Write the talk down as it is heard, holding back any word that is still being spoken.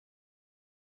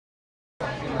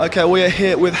Okay, we are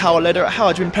here with Howard Lederer.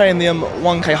 Howard, you've been playing the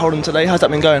 1K Hold'em today. How's that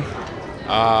been going?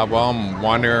 Well, I'm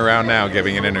wandering around now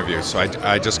giving an interview, so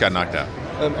I just got knocked out.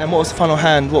 And what was the final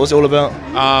hand? What was it all about?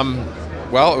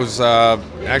 Well, it was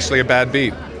actually a bad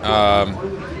beat,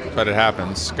 but it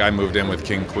happens. Guy moved in with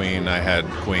king, queen, I had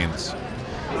queens.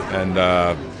 And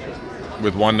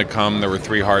with one to come, there were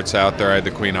 3 hearts out there. I had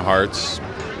the queen of hearts,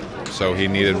 so he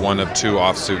needed one of 2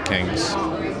 offsuit kings.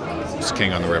 It was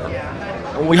king on the river.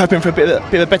 Are we hoping for a bit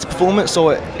of a better performance,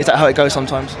 or is that how it goes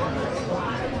sometimes?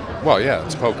 Well, yeah,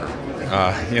 it's poker.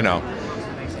 You know,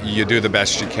 you do the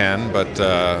best you can, but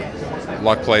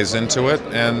luck plays into it,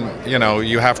 and you know,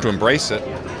 you have to embrace it.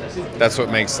 That's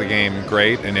what makes the game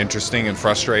great and interesting and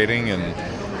frustrating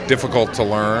and difficult to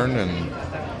learn,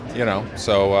 and you know,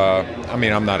 so I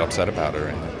mean, I'm not upset about it or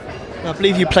anything. I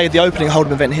believe you played the opening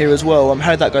Hold'em event here as well.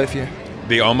 How did that go for you?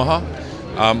 The Omaha?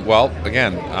 Well,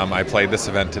 again, I played this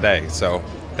event today, so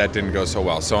that didn't go so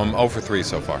well. So I'm 0 for 3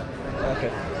 so far.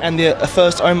 Okay. And the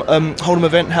first Hold'em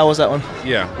event, how was that one?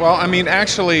 Yeah, well, I mean,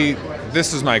 actually,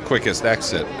 this is my quickest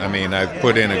exit. I mean, I've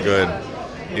put in a good,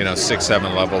 you know,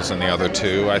 6-7 levels in the other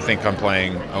 2. I think I'm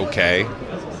playing okay,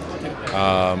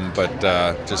 but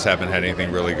just haven't had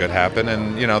anything really good happen.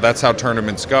 And, you know, that's how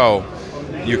tournaments go.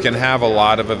 You can have a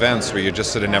lot of events where you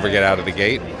just sort of never get out of the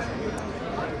gate.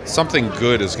 Something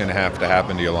good is going to have to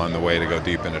happen to you along the way to go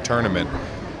deep in a tournament.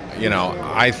 You know,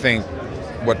 I think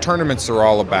what tournaments are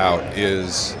all about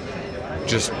is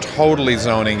just totally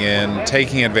zoning in,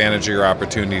 taking advantage of your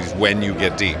opportunities when you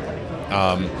get deep.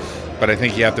 But I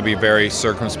think you have to be very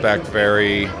circumspect,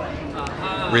 very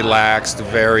relaxed,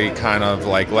 very kind of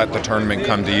like let the tournament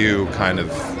come to you kind of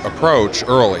approach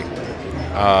early.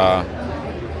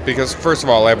 Because first of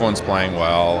all, everyone's playing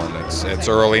well, and it's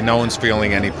early. No one's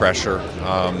feeling any pressure,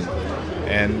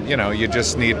 and you know, you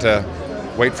just need to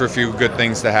wait for a few good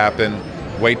things to happen.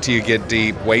 Wait till you get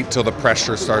deep. Wait till the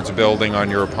pressure starts building on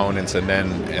your opponents, and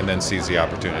then seize the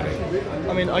opportunity.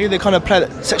 I mean, are you the kind of player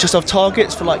that sets yourself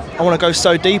targets for like, I want to go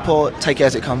so deep, or take it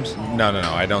as it comes? No.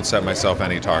 I don't set myself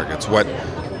any targets.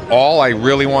 All I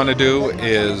really want to do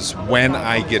is when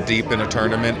I get deep in a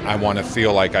tournament, I want to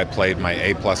feel like I played my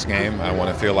A+ game. I want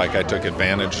to feel like I took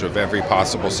advantage of every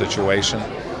possible situation.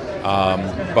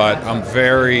 But I'm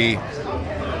very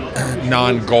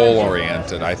non-goal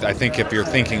oriented. I think if you're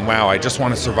thinking, wow, I just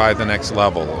want to survive the next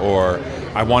level, or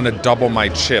I want to double my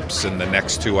chips in the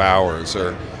next 2 hours,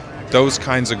 or those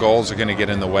kinds of goals are going to get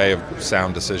in the way of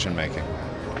sound decision making.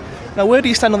 Now, where do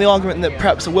you stand on the argument that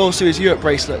perhaps a World Series Europe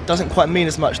bracelet doesn't quite mean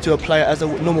as much to a player as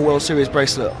a normal World Series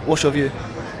bracelet? What's your view?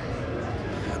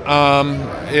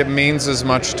 It means as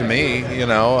much to me. You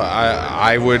know,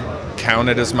 I would count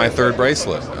it as my 3rd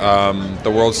bracelet.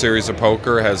 The World Series of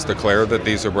Poker has declared that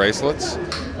these are bracelets.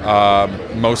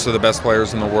 Most of the best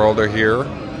players in the world are here.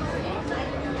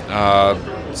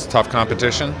 It's tough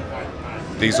competition.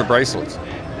 These are bracelets.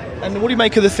 And what do you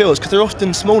make of the fields? Because they're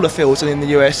often smaller fields than in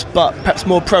the US, but perhaps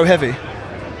more pro-heavy.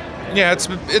 Yeah, it's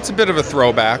a bit of a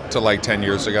throwback to like 10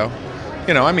 years ago.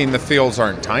 You know, I mean, the fields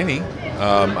aren't tiny.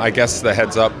 I guess the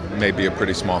heads up may be a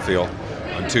pretty small field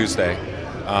on Tuesday.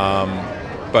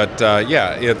 But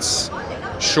yeah, it's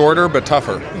shorter but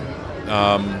tougher,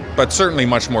 but certainly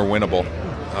much more winnable.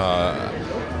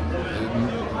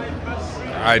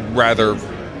 I'd rather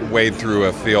wade through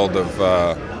a field of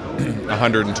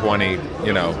 120,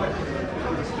 you know,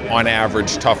 on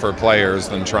average tougher players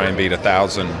than try and beat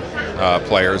 1,000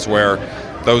 players, where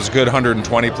those good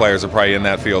 120 players are probably in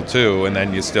that field too, and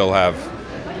then you still have,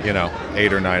 you know,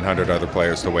 800 or 900 other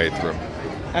players to wade through.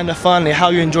 And finally, how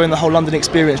are you enjoying the whole London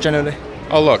experience generally?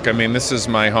 Oh, look, I mean, this is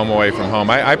my home away from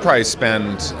home. I probably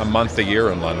spend a month a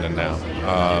year in London now.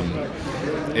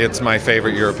 It's my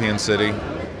favorite European city.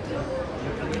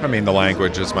 I mean, the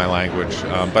language is my language.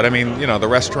 But I mean, you know, the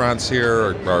restaurants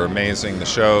here are amazing, the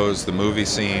shows, the movie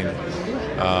scene.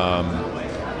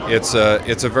 It's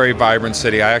a very vibrant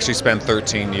city. I actually spent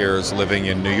 13 years living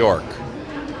in New York.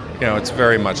 You know, it's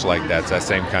very much like that. It's that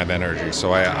same kind of energy.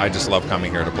 So I just love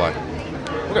coming here to play.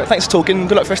 Okay, thanks for talking.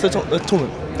 Good luck for the rest of the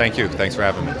tournament. Thank you. Thanks for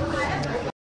having me.